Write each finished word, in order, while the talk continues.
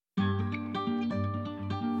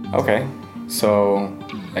Okay, so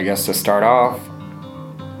I guess to start off,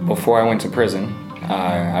 before I went to prison,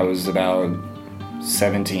 I was about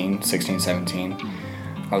 16, 17.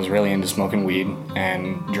 I was really into smoking weed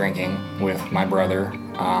and drinking with my brother.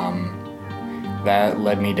 That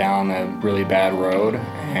led me down a really bad road,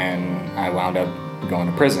 and I wound up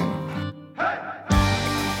going to prison.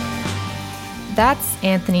 That's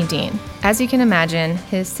Anthony Dean. As you can imagine,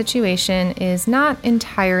 his situation is not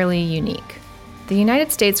entirely unique. The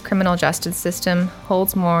United States criminal justice system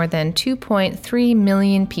holds more than 2.3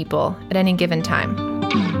 million people at any given time.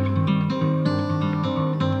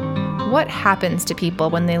 What happens to people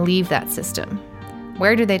when they leave that system?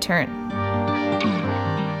 Where do they turn?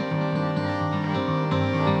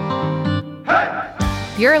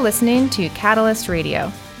 You're listening to Catalyst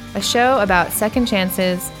Radio, a show about second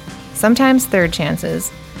chances, sometimes third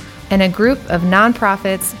chances, and a group of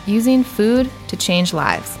nonprofits using food to change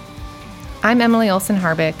lives. I'm Emily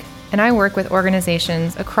Olson-Harbick, and I work with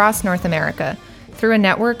organizations across North America through a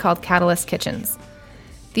network called Catalyst Kitchens.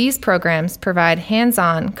 These programs provide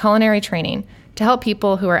hands-on culinary training to help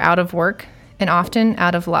people who are out of work and often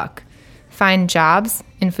out of luck find jobs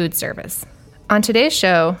in food service. On today's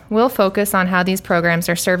show, we'll focus on how these programs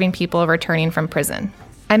are serving people returning from prison.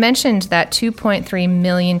 I mentioned that 2.3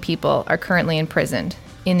 million people are currently imprisoned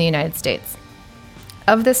in the United States.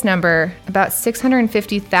 Of this number, about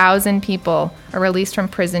 650,000 people are released from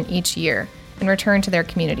prison each year and return to their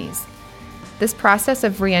communities. This process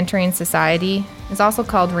of re-entering society is also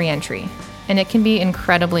called re-entry, and it can be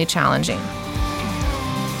incredibly challenging.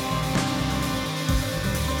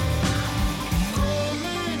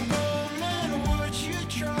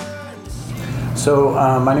 So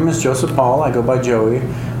my name is Joseph Paul. I go by Joey.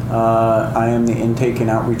 I am the Intake and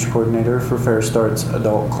Outreach Coordinator for Fair Start's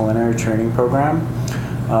Adult Culinary Training Program.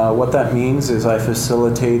 What that means is I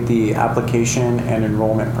facilitate the application and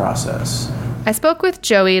enrollment process. I spoke with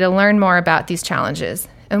Joey to learn more about these challenges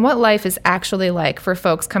and what life is actually like for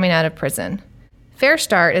folks coming out of prison. Fair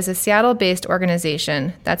Start is a Seattle-based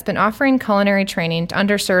organization that's been offering culinary training to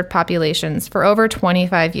underserved populations for over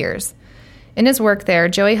 25 years. In his work there,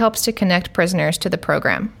 Joey helps to connect prisoners to the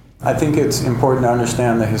program. I think it's important to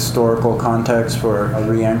understand the historical context for a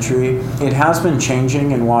reentry. It has been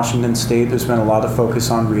changing in Washington State. There's been a lot of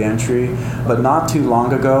focus on reentry, but not too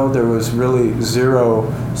long ago, there was really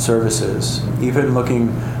zero services, even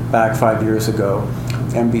looking back 5 years ago.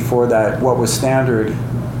 And before that, what was standard,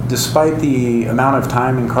 despite the amount of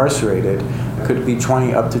time incarcerated, could be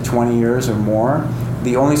 20 up to 20 years or more.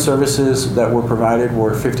 The only services that were provided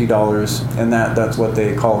were $50, and that's what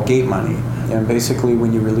they call gate money. And basically,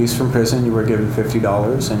 when you released from prison, you were given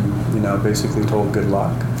 $50 and, basically told good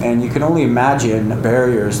luck. And you can only imagine the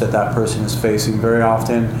barriers that person is facing. Very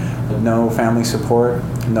often, no family support,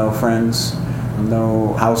 no friends,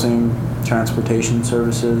 no housing, transportation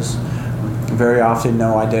services, very often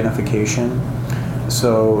no identification.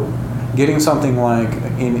 So getting something like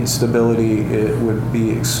instability, it would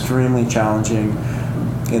be extremely challenging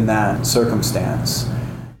in that circumstance.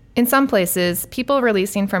 In some places, people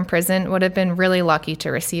releasing from prison would have been really lucky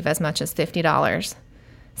to receive as much as $50.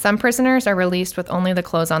 Some prisoners are released with only the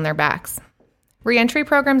clothes on their backs. Reentry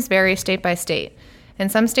programs vary state by state,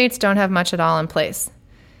 and some states don't have much at all in place.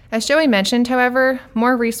 As Joey mentioned, however,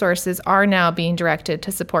 more resources are now being directed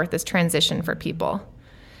to support this transition for people.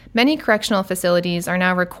 Many correctional facilities are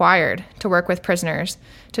now required to work with prisoners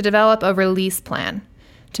to develop a release plan,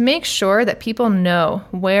 to make sure that people know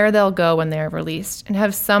where they'll go when they're released and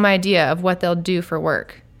have some idea of what they'll do for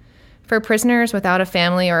work. For prisoners without a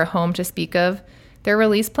family or a home to speak of, their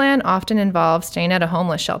release plan often involves staying at a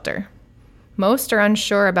homeless shelter. Most are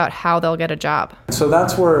unsure about how they'll get a job. So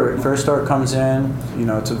that's where Fair Start comes in.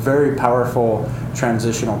 It's a very powerful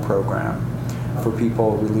transitional program for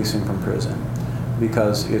people releasing from prison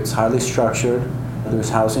because it's highly structured. There's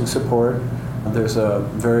housing support. There's a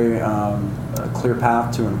very clear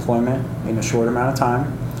path to employment in a short amount of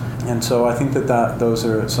time. And so I think that those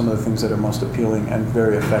are some of the things that are most appealing and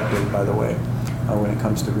very effective, by the way, when it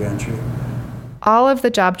comes to reentry. All of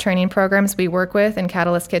the job training programs we work with in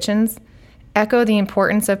Catalyst Kitchens echo the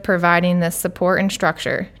importance of providing this support and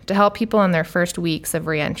structure to help people in their first weeks of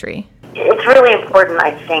reentry. It's really important,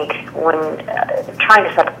 I think, when trying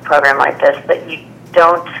to set up a program like this, that you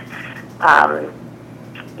don't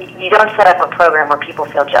set up a program where people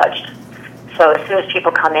feel judged. So as soon as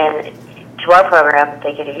people come in to our program,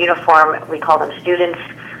 they get a uniform. We call them students.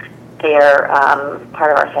 They're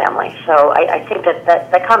part of our family. So I think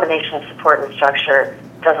that combination of support and structure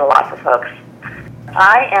does a lot for folks.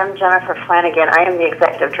 I am Jennifer Flanagan. I am the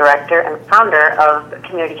executive director and founder of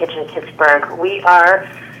Community Kitchen Pittsburgh. We are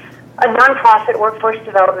a nonprofit workforce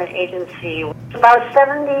development agency. About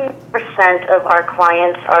 70% of our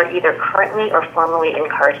clients are either currently or formerly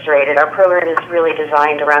incarcerated. Our program is really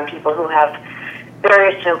designed around people who have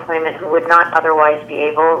barriers to employment who would not otherwise be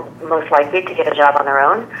able, most likely, to get a job on their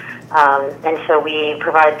own. And so we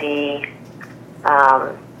provide the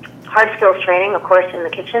hard skills training, of course, in the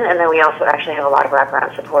kitchen, and then we also actually have a lot of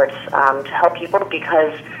wraparound supports to help people,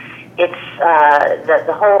 because it's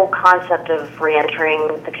the whole concept of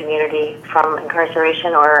reentering the community from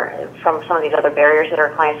incarceration or from some of these other barriers that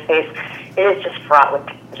our clients face. It is just fraught with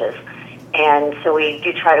challenges, and so we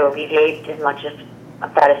do try to alleviate as much of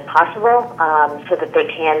that as possible, so that they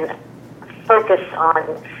can focus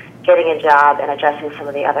on getting a job and addressing some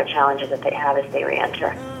of the other challenges that they have as they reenter.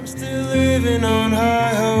 I'm still living on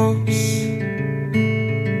high hopes.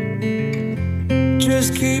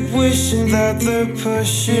 Just keep wishing that the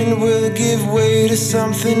pushing will give way to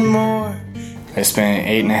something more. I spent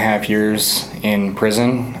 8.5 years in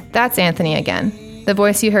prison. That's Anthony again, the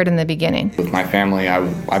voice you heard in the beginning. With my family,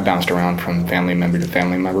 I bounced around from family member to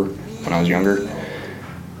family member when I was younger.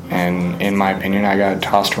 And in my opinion, I got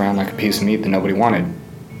tossed around like a piece of meat that nobody wanted.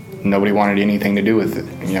 Nobody wanted anything to do with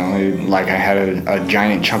it. You know, like I had a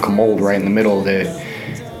giant chunk of mold right in the middle that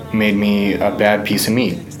made me a bad piece of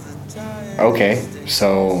meat. Okay,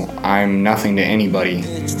 so I'm nothing to anybody.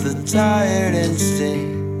 It's the tired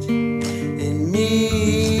instinct in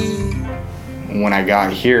me. When I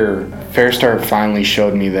got here, Fair Start finally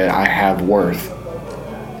showed me that I have worth.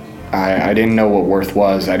 I didn't know what worth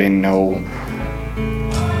was. I didn't know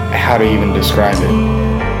how to even describe it.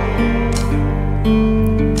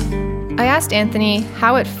 I asked Anthony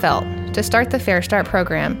how it felt to start the Fair Start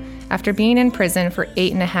program after being in prison for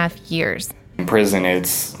 8.5 years. In prison,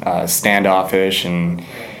 it's standoffish, and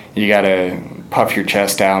you gotta puff your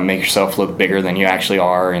chest out and make yourself look bigger than you actually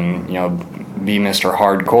are, and be Mr.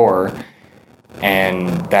 Hardcore, and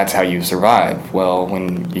that's how you survive. Well,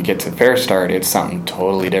 when you get to Fair Start, it's something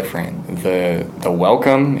totally different. The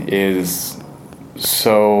welcome is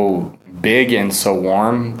so big and so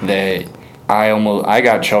warm that I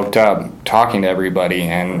got choked up talking to everybody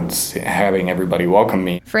and having everybody welcome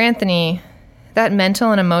me. For Anthony, that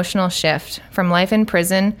mental and emotional shift from life in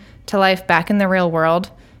prison to life back in the real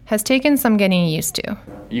world has taken some getting used to.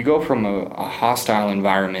 You go from a hostile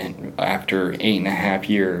environment after 8.5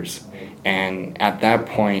 years, and at that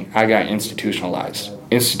point, I got institutionalized.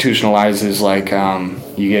 Institutionalized is like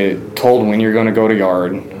you get told when you're going to go to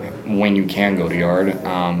yard, when you can go to yard.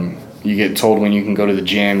 You get told when you can go to the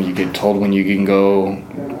gym. You get told when you can go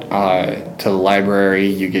to the library.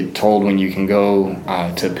 You get told when you can go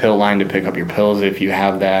to the pill line to pick up your pills if you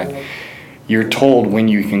have that. You're told when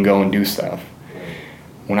you can go and do stuff.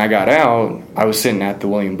 When I got out, I was sitting at the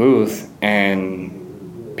William Booth,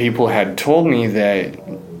 and people had told me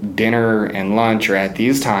that dinner and lunch are at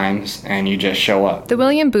these times, and you just show up. The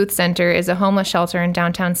William Booth Center is a homeless shelter in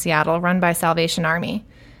downtown Seattle run by Salvation Army.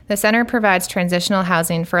 The center provides transitional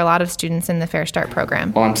housing for a lot of students in the Fair Start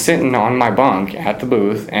program. Well, I'm sitting on my bunk at the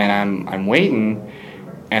booth, and I'm waiting,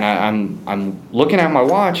 and I'm looking at my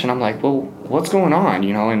watch, and I'm like, well, what's going on?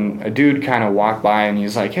 And a dude kind of walked by, and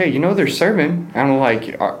he's like, hey, they're serving. And I'm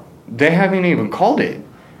like, they haven't even called it.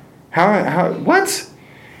 How what?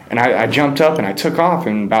 And I jumped up and I took off,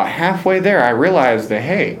 and about halfway there, I realized that,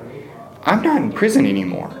 hey, I'm not in prison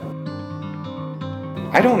anymore.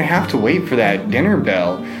 I don't have to wait for that dinner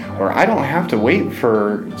bell, or I don't have to wait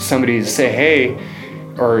for somebody to say, hey,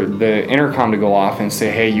 or the intercom to go off and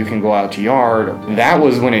say, hey, you can go out to yard. That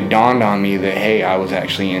was when it dawned on me that, hey, I was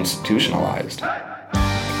actually institutionalized.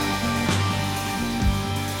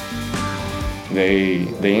 They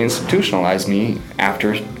institutionalized me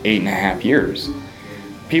after 8.5 years.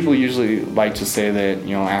 People usually like to say that,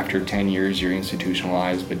 after 10 years you're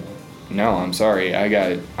institutionalized, but no, I'm sorry.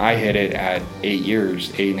 I hit it at 8 years,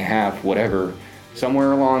 8.5, whatever.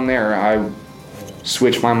 Somewhere along there, I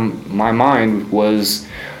switched my mind was,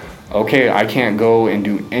 okay, I can't go and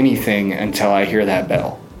do anything until I hear that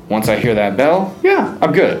bell. Once I hear that bell, yeah,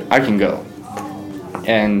 I'm good. I can go.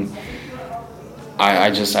 And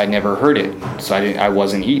I never heard it, so I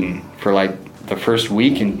wasn't eating for like the first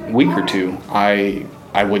week or two. I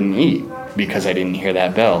wouldn't eat because I didn't hear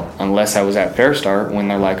that bell, unless I was at Fair Start when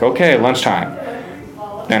they're like, okay, lunchtime.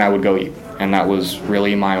 Then I would go eat, and that was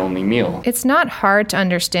really my only meal. It's not hard to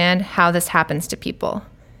understand how this happens to people.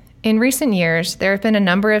 In recent years, there have been a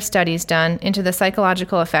number of studies done into the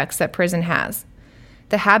psychological effects that prison has,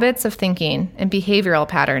 the habits of thinking and behavioral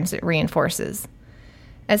patterns it reinforces.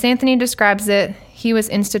 As Anthony describes it, he was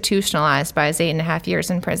institutionalized by his 8.5 years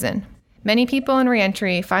in prison. Many people in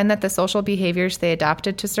reentry find that the social behaviors they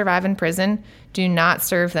adopted to survive in prison do not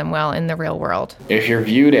serve them well in the real world. If you're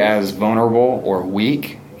viewed as vulnerable or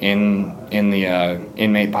weak in the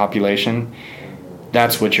inmate population,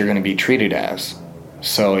 that's what you're going to be treated as.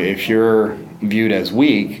 So if you're viewed as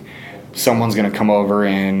weak, someone's going to come over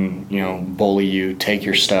and, bully you, take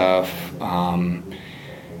your stuff,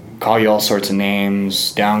 call you all sorts of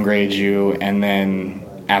names, downgrade you, and then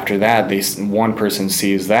after that, one person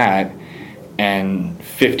sees that, and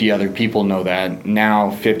 50 other people know that.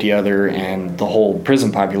 Now 50 other and the whole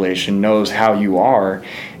prison population knows how you are,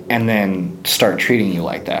 and then start treating you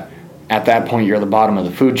like that. At that point, you're at the bottom of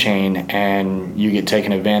the food chain, and you get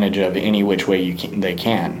taken advantage of any which way they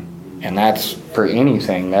can. And that's for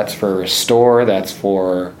anything. That's for a store. That's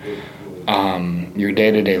for your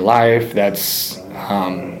day-to-day life. That's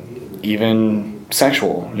even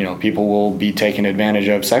sexual. People will be taken advantage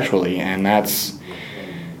of sexually, and that's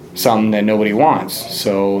something that nobody wants.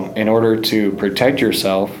 So in order to protect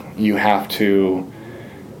yourself, you have to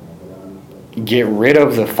get rid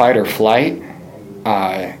of the fight or flight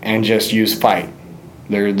and just use fight.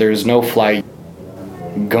 There's no flight.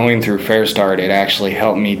 Going through Fair Start, it actually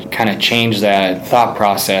helped me kind of change that thought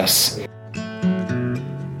process.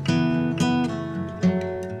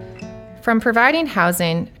 From providing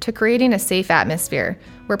housing to creating a safe atmosphere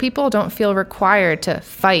where people don't feel required to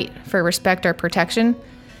fight for respect or protection,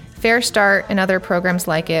 Fair Start and other programs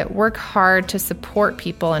like it work hard to support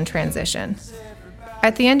people in transition.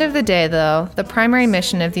 At the end of the day, though, the primary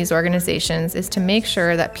mission of these organizations is to make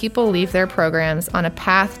sure that people leave their programs on a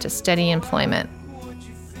path to steady employment.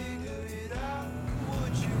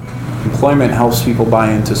 Employment helps people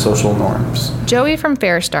buy into social norms. Joey from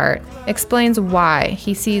Fair Start explains why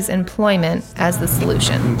he sees employment as the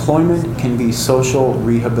solution. Employment can be social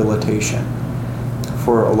rehabilitation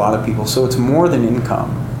for a lot of people, so it's more than income.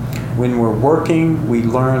 When we're working, we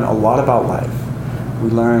learn a lot about life. We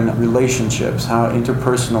learn relationships, how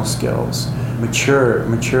interpersonal skills,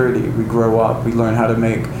 maturity. We grow up. We learn how to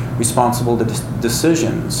make responsible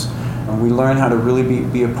decisions. We learn how to really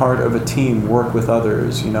be a part of a team, work with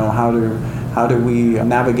others. How do we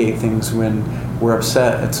navigate things when we're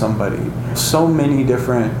upset at somebody. So many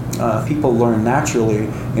different people learn naturally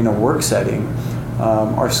in a work setting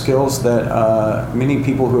are skills that many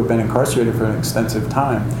people who have been incarcerated for an extensive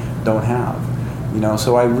time don't have.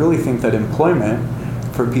 So I really think that employment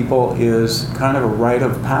for people is kind of a rite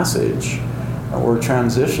of passage or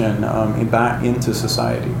transition back into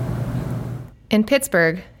society. In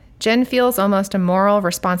Pittsburgh, Jen feels almost a moral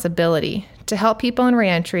responsibility to help people in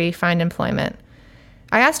reentry find employment.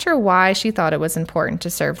 I asked her why she thought it was important to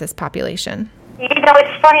serve this population.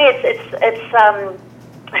 It's funny. It's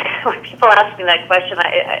when people ask me that question,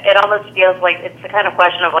 it almost feels like it's the kind of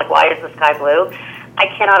question of why is the sky blue? I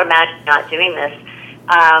cannot imagine not doing this.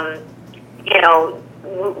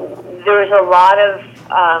 There's a lot of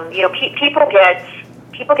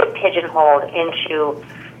people get pigeonholed into.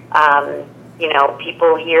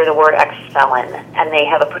 People hear the word ex-felon and they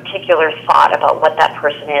have a particular thought about what that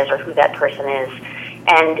person is or who that person is.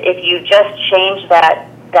 And if you just change that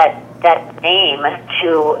name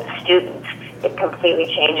to student, it completely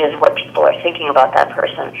changes what people are thinking about that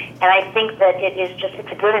person. And I think that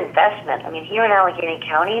it's a good investment. I mean, here in Allegheny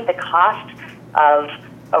County, the cost of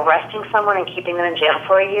arresting someone and keeping them in jail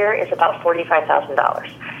for a year is about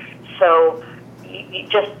 $45,000. So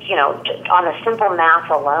just on the simple math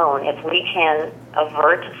alone, if we can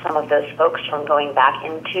avert some of those folks from going back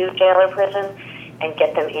into jail or prison and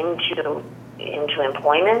get them into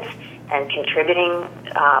employment and contributing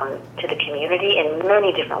to the community in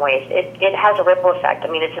many different ways, it has a ripple effect. I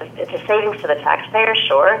mean, it's a savings to the taxpayer,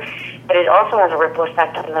 sure, but it also has a ripple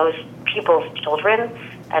effect on those people's children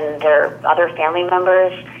and their other family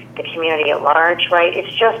members, the community at large, right?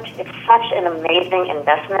 It's such an amazing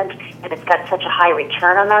investment, and it's got such a high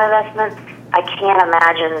return on that investment. I can't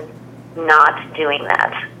imagine not doing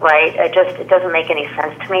that, right? It doesn't make any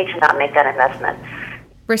sense to me to not make that investment.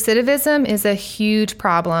 Recidivism is a huge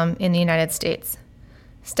problem in the United States.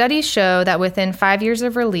 Studies show that within 5 years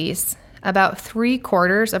of release, about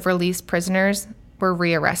 3/4 of released prisoners were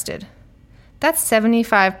rearrested. That's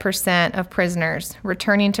 75% of prisoners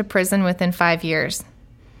returning to prison within 5 years.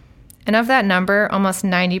 And of that number, almost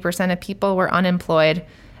 90% of people were unemployed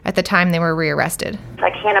at the time they were rearrested.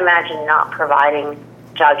 I can't imagine not providing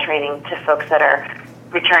job training to folks that are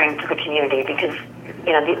returning to the community because,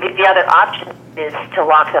 the other option is to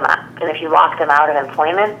lock them out. And if you lock them out of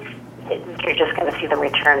employment, you're just going to see them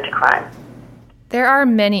return to crime. There are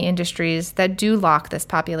many industries that do lock this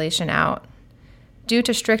population out. Due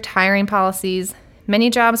to strict hiring policies, many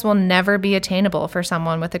jobs will never be attainable for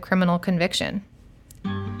someone with a criminal conviction.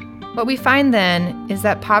 What we find then is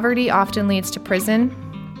that poverty often leads to prison,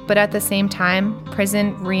 but at the same time,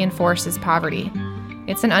 prison reinforces poverty.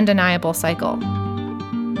 It's an undeniable cycle.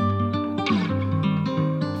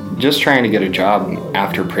 Just trying to get a job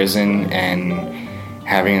after prison and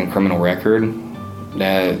having a criminal record,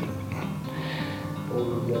 that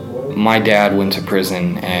my dad went to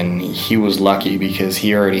prison and he was lucky because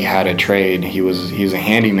he already had a trade. He's a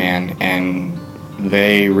handyman, and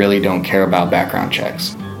they really don't care about background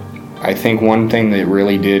checks. I think one thing that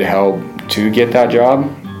really did help to get that job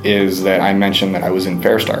is that I mentioned that I was in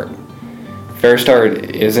Fair Start. Fair Start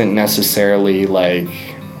isn't necessarily like,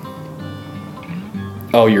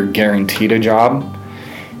 oh, you're guaranteed a job.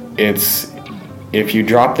 It's, if you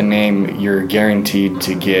drop the name, you're guaranteed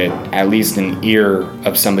to get at least an ear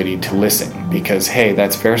of somebody to listen because, hey,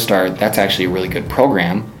 that's Fair Start. That's actually a really good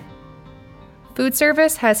program. Food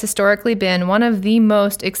service has historically been one of the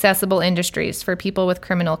most accessible industries for people with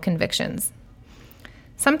criminal convictions.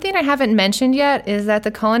 Something I haven't mentioned yet is that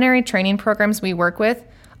the culinary training programs we work with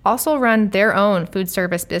also run their own food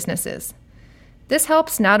service businesses. This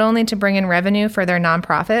helps not only to bring in revenue for their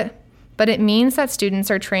nonprofit, but it means that students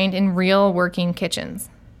are trained in real working kitchens.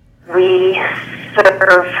 We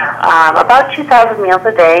serve about 2,000 meals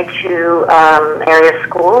a day to area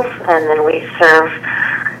schools, and then we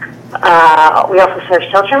also serve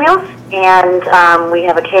shelter meals, and we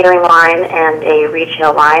have a catering line and a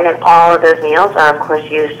retail line, and all of those meals are, of course,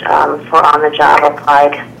 used for on-the-job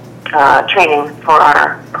applied training for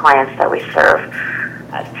our clients that we serve.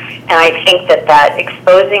 And I think that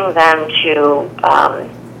exposing them to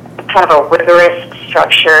kind of a rigorous,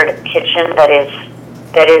 structured kitchen that is,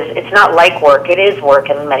 it's not like work, it is work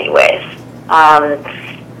in many ways.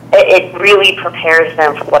 It really prepares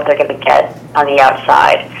them for what they're going to get on the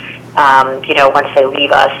outside. Once they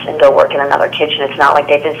leave us and go work in another kitchen, it's not like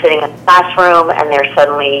they've been sitting in a classroom and they're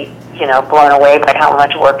suddenly, blown away by how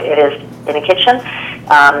much work it is in a kitchen.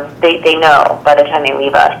 They know by the time they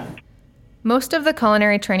leave us. Most of the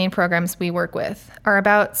culinary training programs we work with are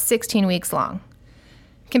about 16 weeks long.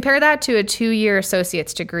 Compare that to a 2-year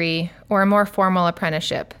associate's degree or a more formal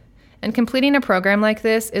apprenticeship, and completing a program like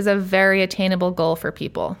this is a very attainable goal for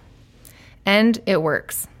people. And it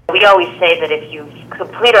works. We always say that if you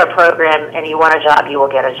complete our program and you want a job, you will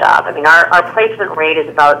get a job. I mean, our placement rate is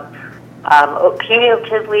about,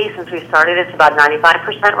 cumulatively, since we started, it's about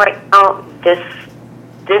 95% right now. This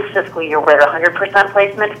fiscal year, we're at 100%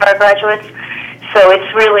 placement for our graduates. So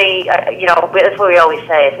it's really, that's what we always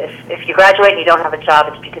say. If you graduate and you don't have a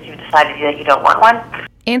job, it's because you've decided that you don't want one.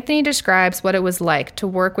 Anthony describes what it was like to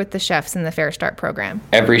work with the chefs in the Fair Start program.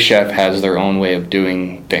 Every chef has their own way of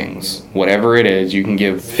doing things. Whatever it is, you can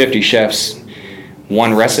give 50 chefs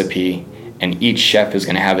one recipe, and each chef is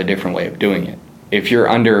going to have a different way of doing it. If you're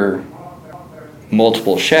under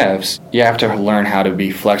multiple chefs, you have to learn how to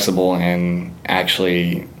be flexible and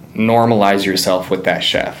actually normalize yourself with that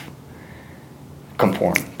chef.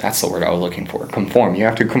 Conform. That's the word I was looking for. Conform. You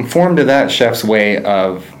have to conform to that chef's way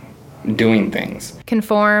of doing things.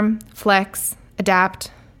 Conform, flex,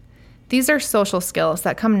 adapt. These are social skills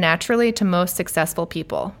that come naturally to most successful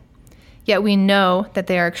people. Yet we know that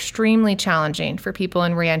they are extremely challenging for people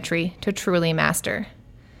in reentry to truly master.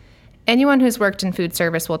 Anyone who's worked in food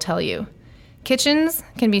service will tell you, kitchens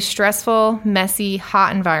can be stressful, messy,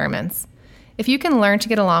 hot environments. If you can learn to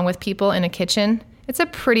get along with people in a kitchen, it's a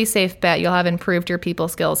pretty safe bet you'll have improved your people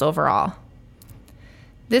skills overall.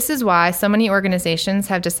 This is why so many organizations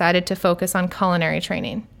have decided to focus on culinary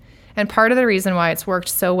training, and part of the reason why it's worked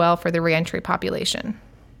so well for the reentry population.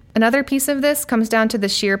 Another piece of this comes down to the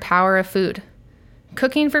sheer power of food.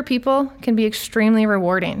 Cooking for people can be extremely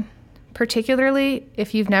rewarding, particularly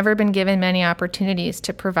if you've never been given many opportunities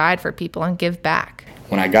to provide for people and give back.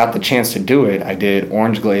 When I got the chance to do it, I did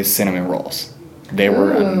orange glazed cinnamon rolls. They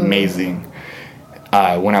were amazing.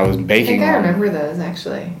 When I was baking I remember those,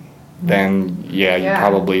 actually. Then, yeah, you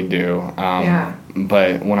probably do.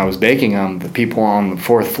 But when I was baking them, the people on the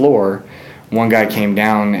 4th floor, one guy came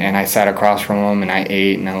down and I sat across from him and I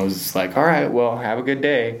ate and I was like, all right, well, have a good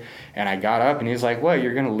day. And I got up and he's like, what,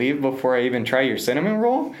 you're going to leave before I even try your cinnamon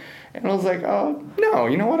roll? And I was like, oh, no,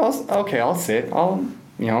 you know what, I'll sit. I'll,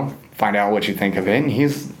 find out what you think of it. And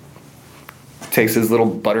he's takes his little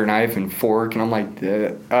butter knife and fork and I'm like,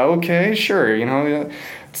 okay, sure,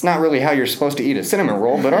 it's not really how you're supposed to eat a cinnamon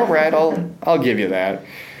roll, but all right, I'll give you that.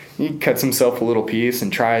 He cuts himself a little piece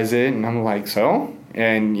and tries it, and I'm like, so?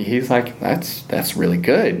 And he's like, that's really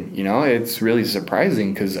good. It's really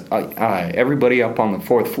surprising because everybody up on the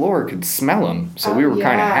 4th floor could smell them, so we were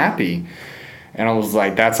kind of happy. And I was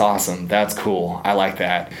like, that's awesome. That's cool. I like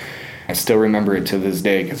that. I still remember it to this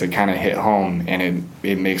day because it kind of hit home, and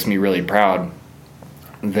it makes me really proud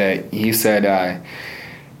that he said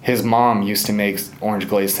his mom used to make orange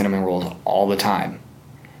glazed cinnamon rolls all the time,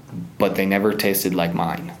 but they never tasted like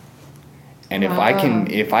mine. And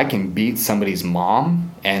if I can beat somebody's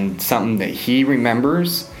mom and something that he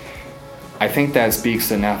remembers, I think that speaks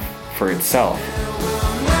enough for itself.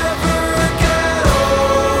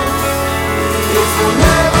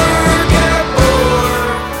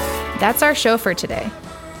 That's our show for today.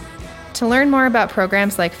 To learn more about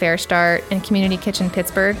programs like Fair Start and Community Kitchen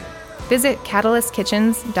Pittsburgh, visit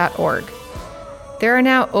catalystkitchens.org. There are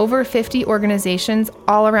now over 50 organizations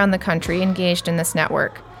all around the country engaged in this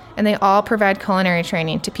network, and they all provide culinary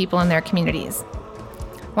training to people in their communities.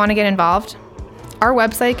 Want to get involved? Our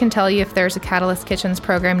website can tell you if there's a Catalyst Kitchens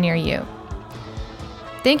program near you.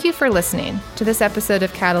 Thank you for listening to this episode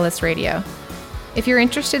of Catalyst Radio. If you're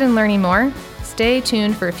interested in learning more, stay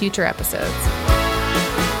tuned for future episodes.